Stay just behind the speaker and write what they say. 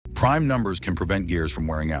Prime numbers can prevent gears from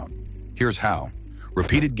wearing out. Here's how.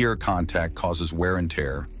 Repeated gear contact causes wear and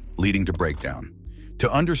tear, leading to breakdown.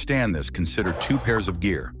 To understand this, consider two pairs of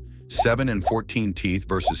gear, 7 and 14 teeth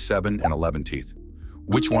versus 7 and 11 teeth.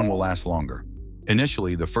 Which one will last longer?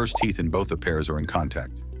 Initially, the first teeth in both the pairs are in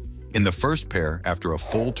contact. In the first pair, after a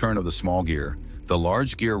full turn of the small gear, the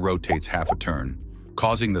large gear rotates half a turn,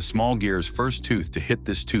 causing the small gear's first tooth to hit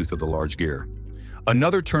this tooth of the large gear.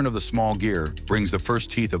 Another turn of the small gear brings the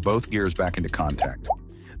first teeth of both gears back into contact.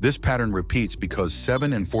 This pattern repeats because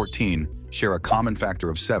 7 and 14 share a common factor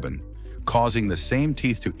of 7, causing the same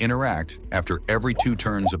teeth to interact after every 2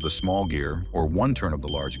 turns of the small gear or 1 turn of the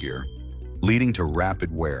large gear, leading to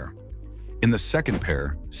rapid wear. In the second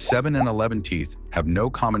pair, 7 and 11 teeth have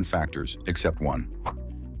no common factors except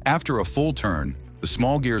 1. After a full turn, the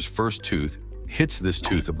small gear's first tooth hits this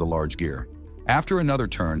tooth of the large gear. After another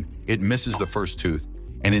turn, it misses the first tooth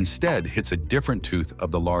and instead hits a different tooth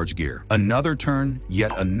of the large gear. Another turn,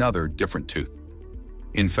 yet another different tooth.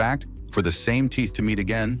 In fact, for the same teeth to meet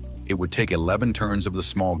again, it would take 11 turns of the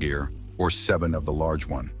small gear or 7 of the large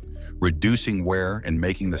one, reducing wear and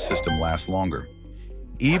making the system last longer.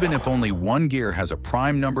 Even if only one gear has a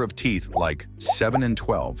prime number of teeth like 7 and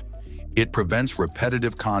 12, it prevents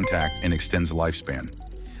repetitive contact and extends lifespan.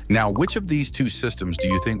 Now, which of these two systems do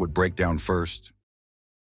you think would break down first?